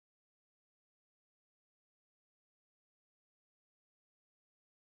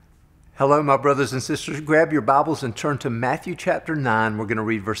Hello, my brothers and sisters. Grab your Bibles and turn to Matthew chapter 9. We're going to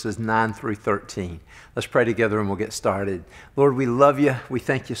read verses 9 through 13. Let's pray together and we'll get started. Lord, we love you. We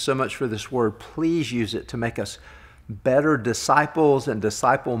thank you so much for this word. Please use it to make us better disciples and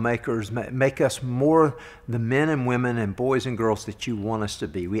disciple makers. Make us more the men and women and boys and girls that you want us to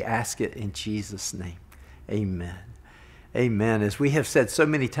be. We ask it in Jesus' name. Amen. Amen. As we have said so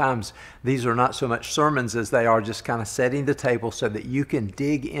many times, these are not so much sermons as they are just kind of setting the table so that you can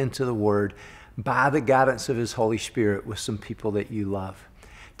dig into the Word by the guidance of His Holy Spirit with some people that you love.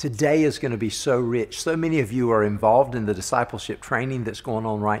 Today is going to be so rich. So many of you are involved in the discipleship training that's going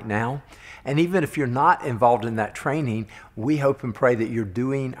on right now. And even if you're not involved in that training, we hope and pray that you're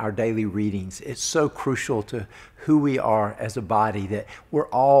doing our daily readings. It's so crucial to who we are as a body that we're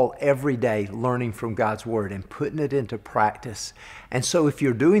all every day learning from God's Word and putting it into practice. And so if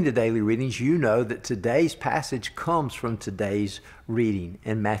you're doing the daily readings, you know that today's passage comes from today's reading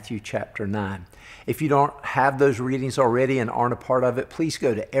in Matthew chapter 9. If you don't have those readings already and aren't a part of it, please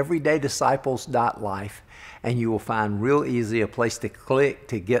go to everydaydisciples.life and you will find real easy a place to click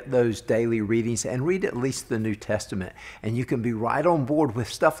to get those daily readings and read at least the New Testament. And you can be right on board with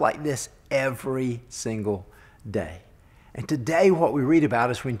stuff like this every single day. And today what we read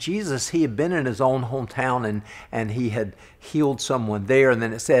about is when Jesus, he had been in his own hometown and he had healed someone there. And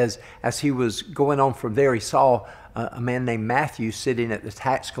then it says, as he was going on from there, he saw a man named Matthew sitting at the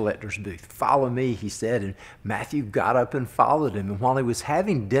tax collector's booth. "Follow me," he said. And Matthew got up and followed him. And while he was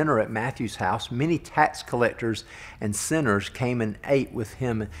having dinner at Matthew's house, many tax collectors and sinners came and ate with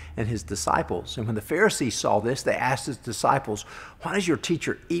him and his disciples. And when the Pharisees saw this, they asked his disciples, "Why does your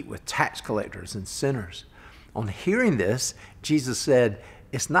teacher eat with tax collectors and sinners?" On hearing this, Jesus said,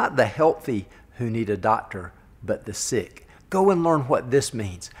 "It's not the healthy who need a doctor, but the sick. Go and learn what this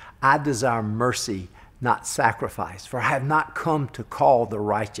means. I desire mercy, not sacrifice, for I have not come to call the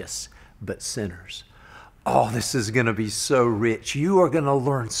righteous, but sinners." Oh, this is going to be so rich. You are going to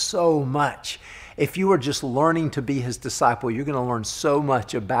learn so much. If you are just learning to be his disciple, you're going to learn so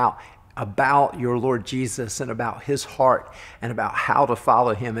much about your Lord Jesus and about his heart and about how to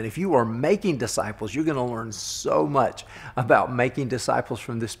follow him. And if you are making disciples, you're going to learn so much about making disciples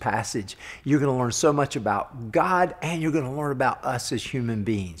from this passage. You're going to learn so much about God, and you're going to learn about us as human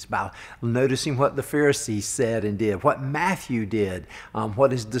beings, about noticing what the Pharisees said and did, what Matthew did,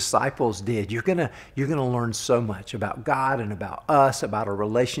 what his disciples did. You're going to learn so much about God and about us, about our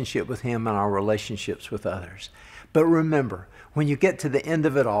relationship with him and our relationships with others. But remember, when you get to the end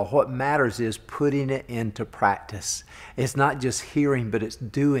of it all, what matters is putting it into practice. It's not just hearing, but it's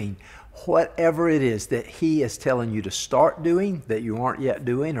doing whatever it is that he is telling you to start doing that you aren't yet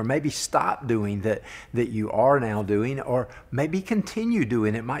doing, or maybe stop doing that you are now doing, or maybe continue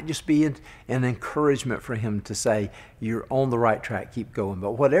doing. It might just be an encouragement for him to say, you're on the right track, keep going.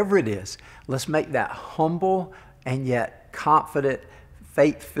 But whatever it is, let's make that humble and yet confident,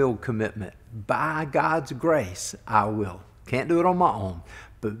 faith-filled commitment. By God's grace, I will. Can't do it on my own,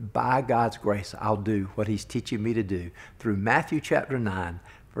 but by God's grace, I'll do what he's teaching me to do through Matthew chapter 9,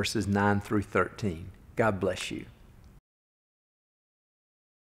 verses 9 through 13. God bless you.